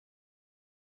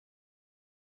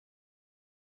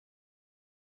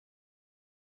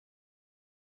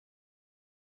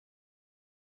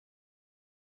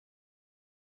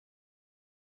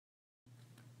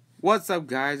What's up,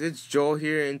 guys? It's Joel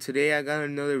here, and today I got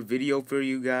another video for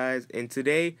you guys. And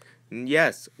today,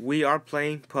 yes, we are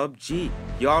playing PUBG.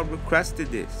 Y'all requested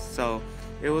this, so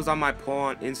it was on my poll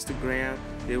on Instagram.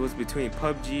 It was between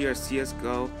PUBG or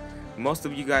CS:GO. Most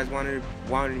of you guys wanted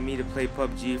me to play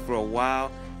PUBG for a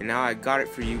while, and now I got it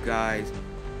for you guys.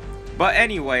 But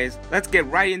anyways, let's get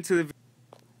right into the video.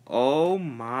 Oh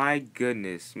my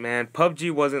goodness, man,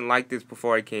 PUBG wasn't like this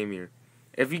before I came here.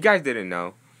 If you guys didn't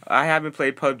know, I haven't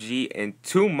played PUBG in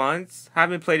 2 months.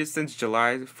 Haven't played it since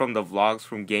July from the vlogs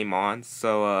from Game On.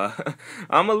 So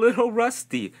I'm a little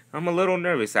rusty. I'm a little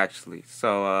nervous actually.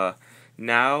 So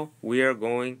now we are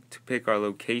going to pick our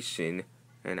location,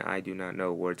 and I do not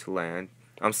know where to land.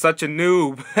 I'm such a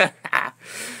noob.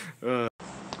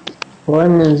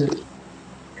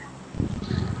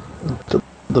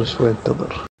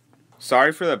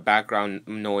 Sorry for the background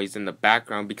noise in the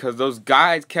background because those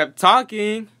guys kept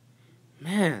talking.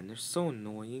 Man, they're so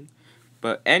annoying.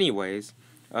 But anyways,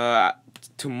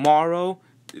 tomorrow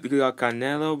the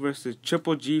Canelo versus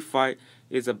Triple G fight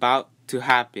is about to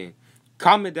happen.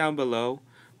 Comment down below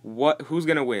who's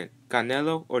gonna win,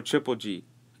 Canelo or Triple G?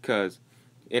 Because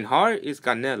in heart it's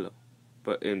Canelo,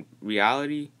 but in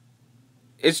reality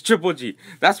it's Triple G.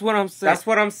 That's what I'm saying.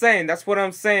 That's what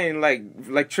I'm saying.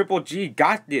 Like Triple G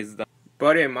got this though.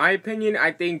 But in my opinion,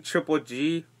 I think Triple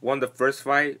G won the first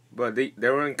fight, but they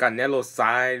were on Canelo's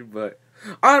side, but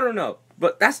I don't know.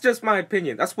 But that's just my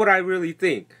opinion. That's what I really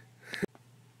think.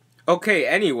 Okay,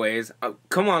 anyways,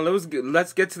 come on, let's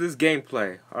get to this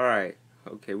gameplay. All right.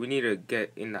 Okay, we need to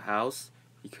get in the house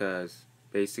because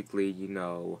basically, you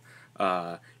know,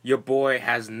 your boy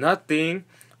has nothing,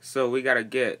 so we got to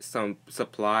get some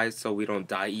supplies so we don't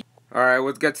die. All right,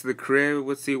 let's get to the crib.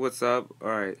 Let's see what's up. All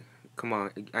right. Come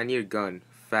on, I need a gun,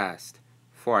 fast,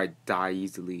 before I die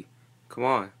easily. Come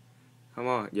on, come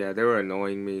on. Yeah, they were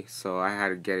annoying me, so I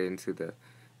had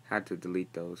to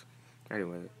delete those.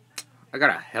 Anyway, I got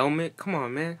a helmet. Come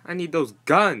on, man. I need those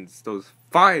guns, those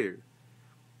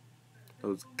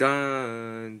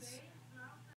guns.